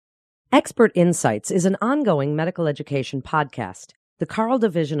Expert Insights is an ongoing medical education podcast. The Carle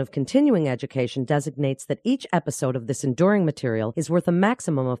Division of Continuing Education designates that each episode of this enduring material is worth a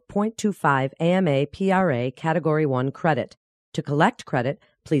maximum of 0.25 AMA PRA Category 1 credit. To collect credit,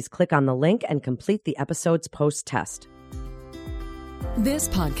 please click on the link and complete the episode's post-test. This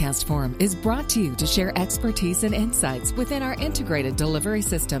podcast forum is brought to you to share expertise and insights within our integrated delivery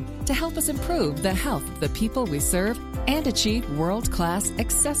system to help us improve the health of the people we serve and achieve world-class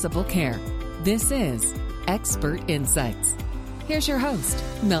accessible care. This is Expert Insights. Here's your host,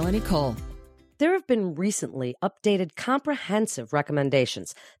 Melanie Cole. There have been recently updated comprehensive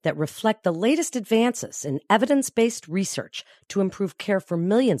recommendations that reflect the latest advances in evidence-based research to improve care for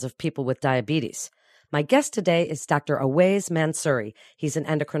millions of people with diabetes. My guest today is Dr. Awais Mansouri. He's an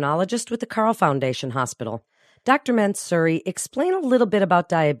endocrinologist with the Carle Foundation Hospital. Dr. Mansouri, explain a little bit about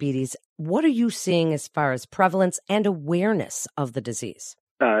diabetes. What are you seeing as far as prevalence and awareness of the disease?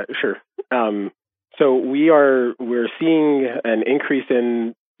 Sure. So we're seeing an increase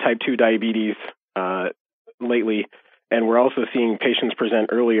in type 2 diabetes lately, and we're also seeing patients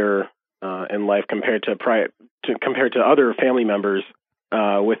present earlier in life compared to other family members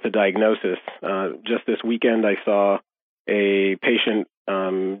with the diagnosis. Just this weekend, I saw a patient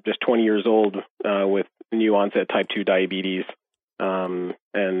just 20 years old with new onset type 2 diabetes, and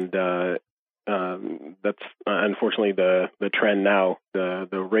that's unfortunately the trend now.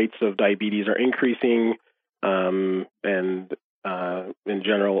 The rates of diabetes are increasing, and in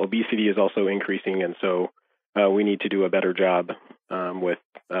general, obesity is also increasing, and so we need to do a better job with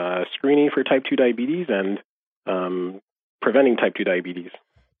screening for type 2 diabetes and preventing type 2 diabetes.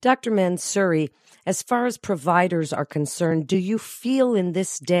 Dr. Mansouri, as far as providers are concerned, do you feel in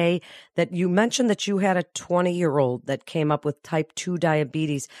this day that you mentioned that you had a 20-year-old that came up with type 2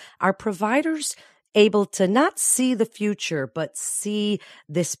 diabetes? Are providers able to not see the future, but see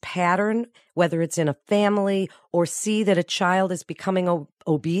this pattern, whether it's in a family or see that a child is becoming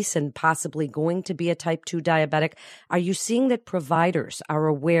obese and possibly going to be a type 2 diabetic? Are you seeing that providers are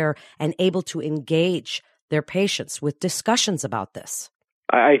aware and able to engage their patients with discussions about this?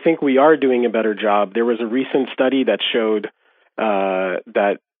 I think we are doing a better job. There was a recent study that showed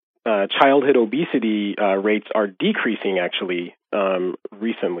that childhood obesity rates are decreasing actually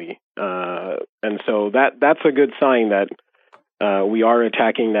recently, and so that's a good sign that we are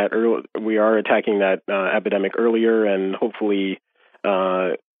attacking that epidemic earlier, and hopefully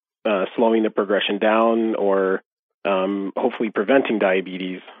slowing the progression down, or hopefully preventing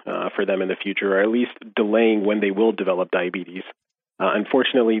diabetes for them in the future, or at least delaying when they will develop diabetes.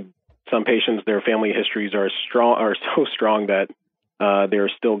 Unfortunately, some patients, their family histories are so strong that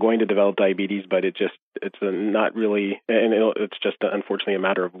they're still going to develop diabetes, but it's not really, and it's just unfortunately a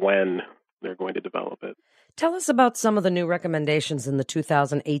matter of when they're going to develop it. Tell us about some of the new recommendations in the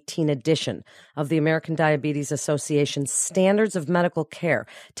 2018 edition of the American Diabetes Association Standards of Medical Care.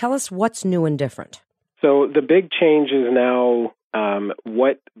 Tell us what's new and different. So the big change is now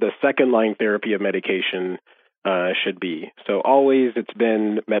what the second-line therapy of medication should be. So always it's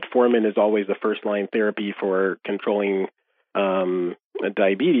been metformin is always the first-line therapy for controlling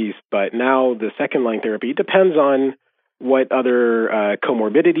diabetes, but now the second-line therapy depends on what other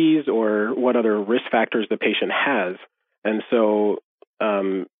comorbidities or what other risk factors the patient has. And so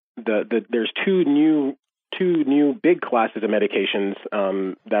there's two new big classes of medications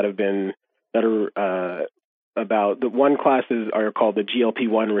that are about the one classes are called the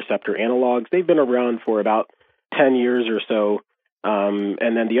GLP-1 receptor analogs. They've been around for about 10 years or so.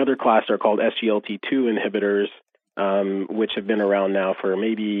 And then the other class are called SGLT2 inhibitors, which have been around now for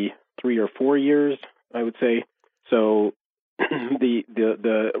maybe 3 or 4 years, I would say. So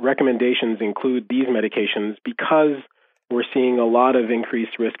the recommendations include these medications because we're seeing a lot of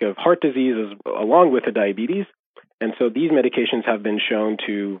increased risk of heart disease along with the diabetes. And so these medications have been shown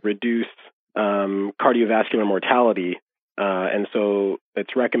to reduce cardiovascular mortality. And so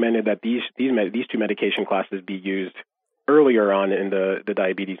it's recommended that these two medication classes be used earlier on in the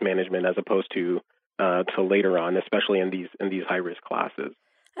diabetes management as opposed to later on, especially in these high-risk classes.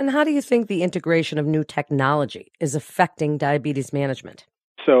 And how do you think the integration of new technology is affecting diabetes management?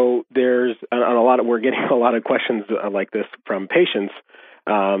 So we're getting a lot of questions like this from patients.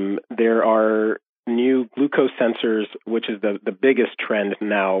 There are new glucose sensors, which is the biggest trend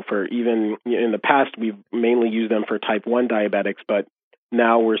now. For even in the past, we've mainly used them for type 1 diabetics, but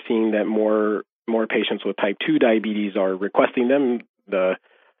now we're seeing that more patients with type 2 diabetes are requesting them. The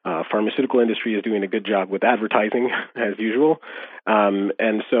pharmaceutical industry is doing a good job with advertising, as usual.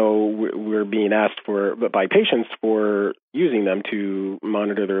 And so we're being asked by patients for using them to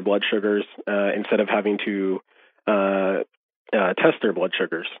monitor their blood sugars instead of having to test their blood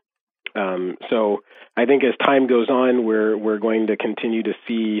sugars. So I think as time goes on, we're going to continue to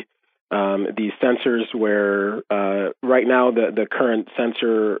see these sensors where right now the current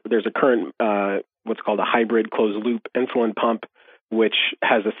sensor, there's a current what's called a hybrid closed loop insulin pump, which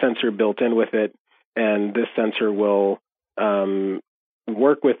has a sensor built in with it, and this sensor will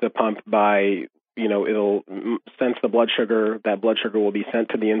work with the pump by, it'll sense the blood sugar. That blood sugar will be sent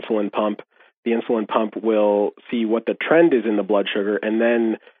to the insulin pump. The insulin pump will see what the trend is in the blood sugar and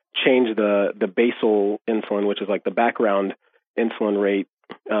then change the basal insulin, which is like the background insulin rate,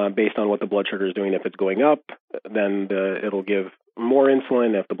 based on what the blood sugar is doing. If it's going up, then it'll give more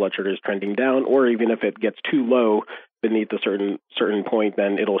insulin. If the blood sugar is trending down, or even if it gets too low beneath a certain point,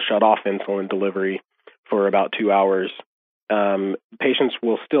 then it'll shut off insulin delivery for about 2 hours. Patients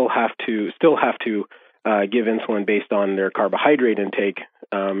will still have to give insulin based on their carbohydrate intake,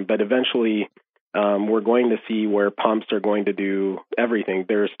 but eventually we're going to see where pumps are going to do everything.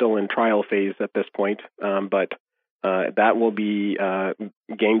 They're still in trial phase at this point, but that will be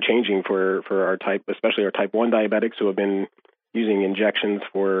game-changing for our especially our type 1 diabetics who have been using injections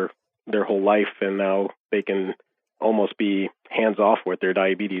for their whole life, and now they can almost be hands-off with their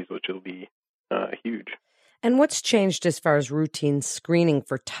diabetes, which will be huge. And what's changed as far as routine screening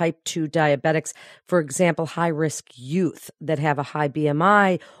for type 2 diabetics? For example, high-risk youth that have a high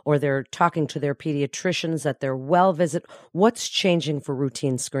BMI, or they're talking to their pediatricians at their well visit. What's changing for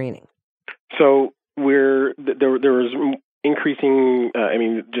routine screening? So there was increasing,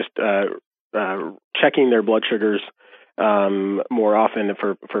 checking their blood sugars more often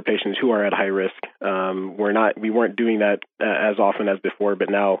for patients who are at high risk. We weren't doing that as often as before,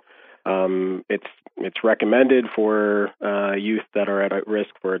 but now it's recommended for youth that are at risk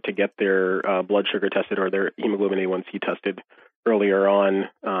to get their blood sugar tested or their hemoglobin A1C tested earlier on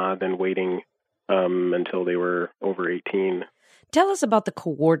than waiting until they were over 18. Tell us about the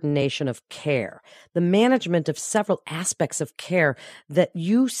coordination of care, the management of several aspects of care that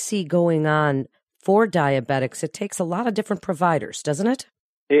you see going on for diabetics. It takes a lot of different providers, doesn't it?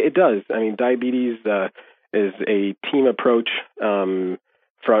 It does. I mean, diabetes is a team approach. In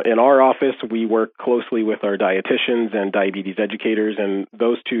our office, we work closely with our dietitians and diabetes educators, and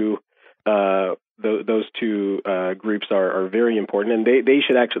those two groups are very important. And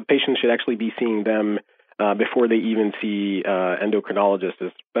patients should actually be seeing them before they even see endocrinologists,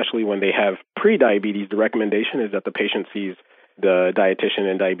 especially when they have pre-diabetes. The recommendation is that the patient sees the dietitian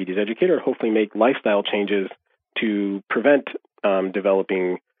and diabetes educator, hopefully make lifestyle changes to prevent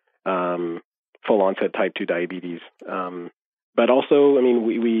developing full-onset type 2 diabetes. But also, I mean,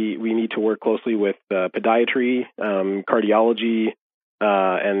 we need to work closely with podiatry, cardiology,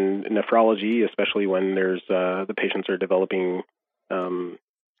 and nephrology, especially when the patients are developing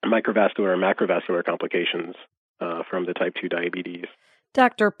microvascular and macrovascular complications from the type 2 diabetes.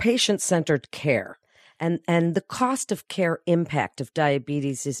 Doctor, patient-centered care and the cost of care impact of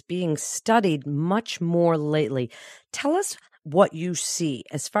diabetes is being studied much more lately. Tell us what you see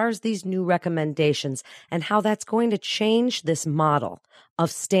as far as these new recommendations and how that's going to change this model of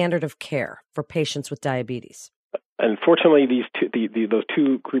standard of care for patients with diabetes. Unfortunately, those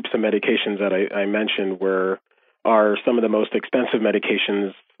two groups of medications that I mentioned are some of the most expensive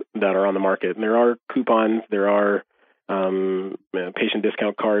medications that are on the market. And there are coupons, there are patient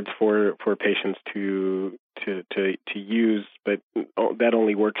discount cards for patients to use, but that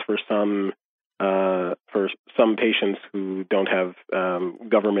only works for some patients who don't have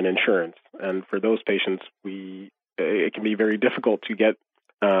government insurance. And for those patients, it can be very difficult to get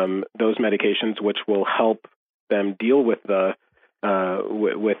those medications, which will help them deal with the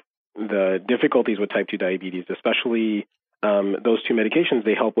difficulties with type 2 diabetes, especially those two medications.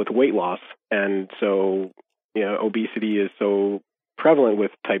 They help with weight loss, and so obesity is so prevalent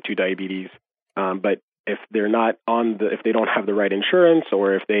with type 2 diabetes. But if they're not if they don't have the right insurance,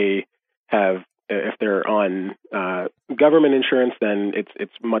 or if they're on government insurance, then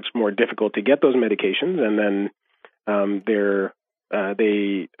it's much more difficult to get those medications, and then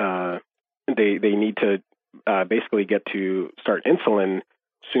they need to basically get to start insulin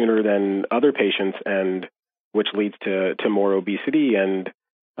sooner than other patients, and which leads to more obesity and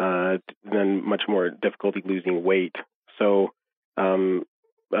then much more difficulty losing weight. So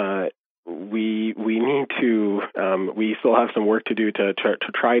we need to we still have some work to do to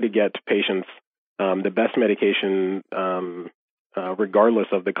try to get patients the best medication, regardless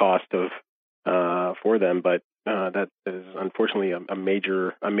of the cost for them. But that is unfortunately a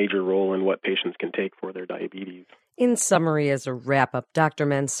major role in what patients can take for their diabetes. In summary, as a wrap-up, Dr.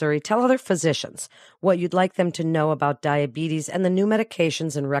 Mansouri, tell other physicians what you'd like them to know about diabetes and the new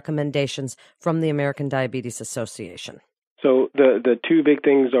medications and recommendations from the American Diabetes Association. So the two big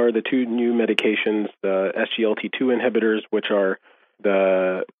things are the two new medications, the SGLT2 inhibitors, which are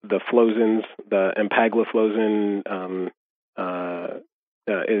the flozins, the empagliflozin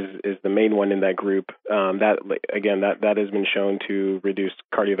is the main one in that group. That has been shown to reduce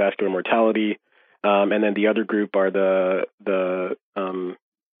cardiovascular mortality. And then the other group are the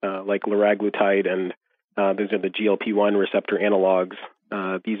like liraglutide, and those are the GLP-1 receptor analogs.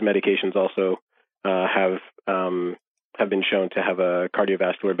 These medications also have been shown to have a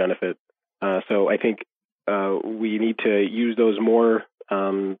cardiovascular benefit. So I think we need to use those more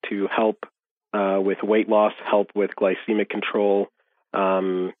to help with weight loss, help with glycemic control.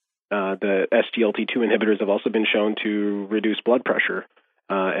 The SGLT2 inhibitors have also been shown to reduce blood pressure.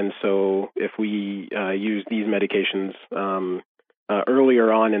 And so if we use these medications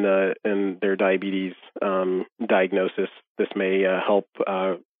earlier on in their diabetes diagnosis, this may help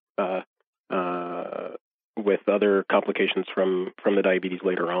with other complications from the diabetes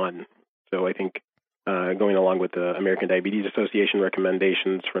later on. So I think going along with the American Diabetes Association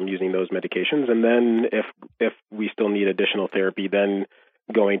recommendations from using those medications, and then if we still need additional therapy, then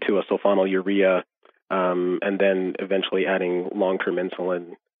going to a sulfonylurea, and then eventually adding long-term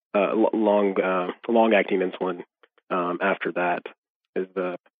insulin, long-acting insulin after that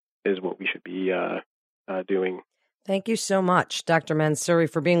is what we should be doing. Thank you so much, Dr. Mansouri,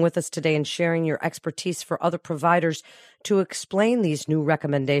 for being with us today and sharing your expertise for other providers to explain these new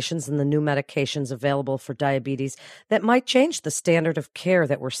recommendations and the new medications available for diabetes that might change the standard of care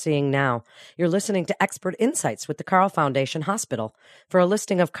that we're seeing now. You're listening to Expert Insights with the Carle Foundation Hospital. For a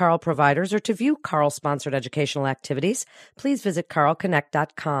listing of Carle providers or to view Carle-sponsored educational activities, please visit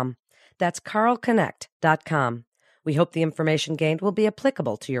carleconnect.com. That's carleconnect.com. We hope the information gained will be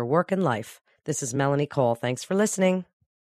applicable to your work and life. This is Melanie Cole. Thanks for listening.